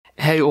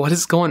Hey, what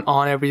is going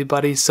on,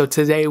 everybody? So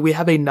today we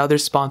have another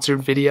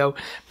sponsored video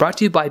brought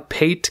to you by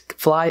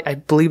Fly. I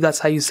believe that's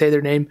how you say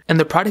their name. And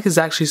the product is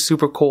actually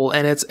super cool,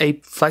 and it's a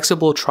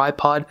flexible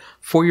tripod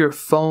for your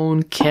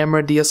phone,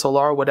 camera,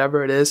 DSLR,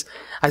 whatever it is.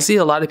 I see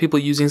a lot of people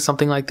using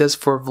something like this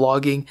for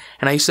vlogging,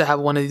 and I used to have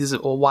one of these a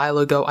while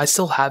ago. I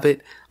still have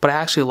it, but I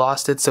actually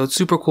lost it, so it's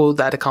super cool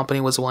that a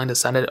company was willing to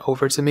send it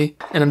over to me.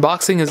 And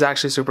unboxing is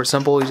actually super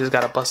simple. You just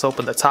gotta bust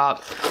open the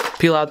top,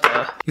 peel out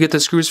you get the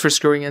screws for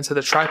screwing into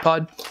the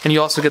tripod, and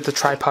you also get the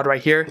tripod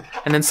right here,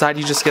 and inside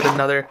you just get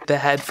the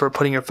head for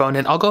putting your phone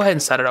in. I'll go ahead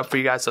and set it up for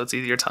you guys so it's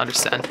easier to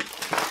understand.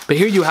 But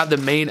here you have the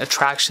main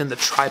attraction, the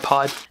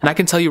tripod, and I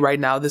can tell you right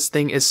now, this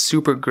thing is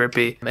super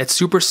grippy. It's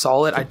super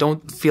solid. I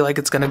don't feel like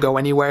it's gonna go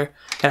anywhere.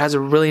 It has a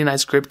really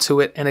nice grip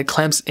to it, and it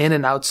clamps in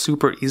and out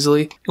super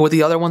easily. And with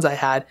the other ones I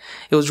had,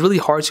 it was really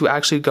hard to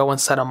actually go and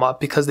set them up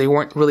because they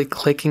weren't really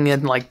clicking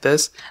in like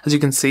this, as you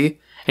can see.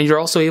 And you're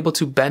also able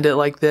to bend it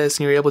like this,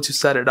 and you're able to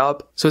set it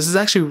up. So this is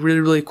actually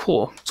really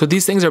cool. So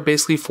these things are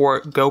basically for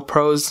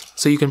GoPros.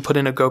 So you can put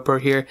in a GoPro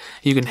here,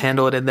 you can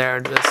handle it in there,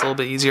 and it's a little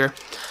bit easier.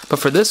 But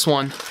for this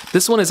one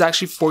is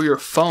actually for your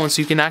phone,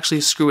 so you can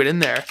actually screw it in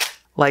there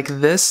like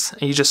this,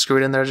 and you just screw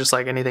it in there just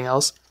like anything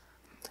else.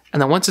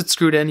 And then once it's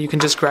screwed in, you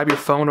can just grab your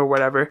phone or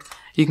whatever.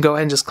 You can go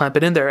ahead and just clamp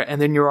it in there,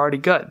 and then you're already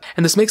good.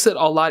 And this makes it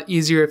a lot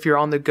easier if you're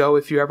on the go,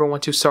 if you ever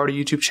want to start a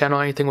YouTube channel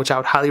or anything, which I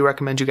would highly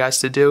recommend you guys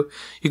to do.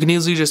 You can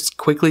easily just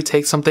quickly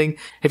take something.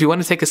 If you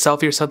want to take a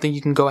selfie or something, you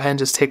can go ahead and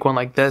just take one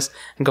like this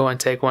and go and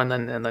take one,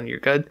 and then you're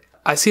good.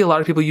 I see a lot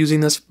of people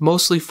using this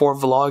mostly for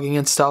vlogging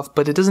and stuff,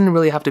 but it doesn't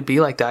really have to be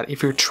like that.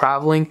 If you're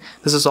traveling,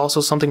 this is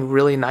also something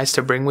really nice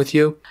to bring with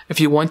you. If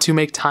you want to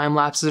make time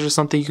lapses or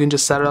something, you can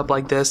just set it up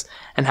like this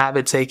and have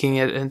it taking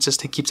it, and just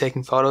to keep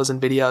taking photos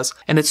and videos.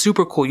 And it's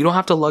super cool. You don't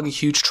have to lug a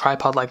huge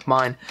tripod like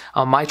mine.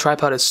 My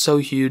tripod is so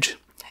huge,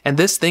 and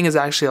this thing is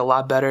actually a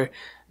lot better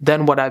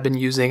than what I've been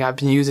using. I've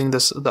been using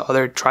the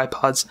other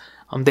tripods.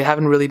 They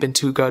haven't really been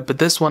too good, but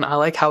this one, I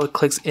like how it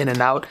clicks in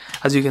and out,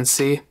 as you can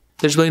see.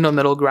 There's really no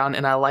middle ground,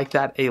 and I like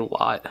that a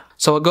lot.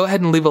 So I'll go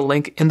ahead and leave a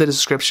link in the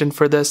description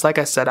for this. Like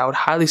I said, I would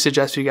highly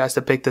suggest for you guys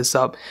to pick this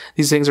up.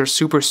 These things are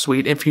super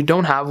sweet. If you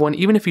don't have one,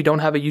 even if you don't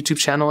have a YouTube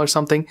channel or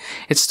something,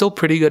 it's still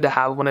pretty good to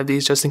have one of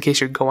these just in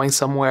case you're going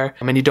somewhere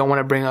and you don't want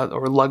to bring out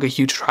or lug a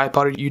huge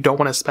tripod, or you don't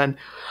want to spend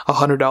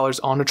 $100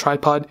 on a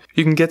tripod.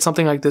 You can get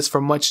something like this for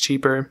much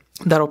cheaper.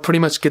 That'll pretty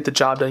much get the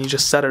job done. You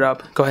just set it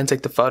up, go ahead and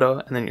take the photo,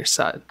 and then you're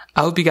set.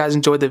 I hope you guys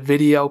enjoyed the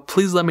video.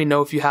 Please let me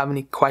know if you have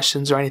any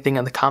questions or anything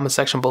in the comment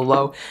section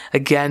below.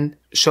 Again,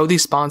 show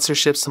these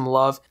sponsorships some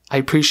love. I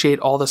appreciate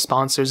all the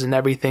sponsors and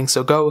everything,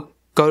 so go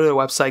to their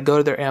website, go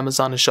to their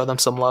Amazon, and show them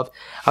some love.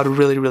 I would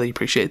really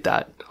appreciate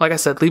that. Like I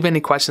said, leave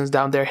any questions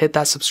down there. Hit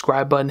that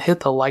subscribe button,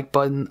 hit the like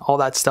button, all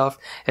that stuff.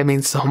 It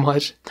means so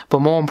much. But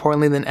more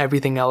importantly than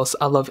everything else,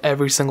 I love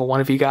every single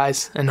one of you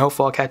guys, and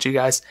hopefully I'll catch you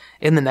guys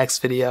in the next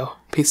video.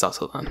 Peace out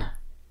till then.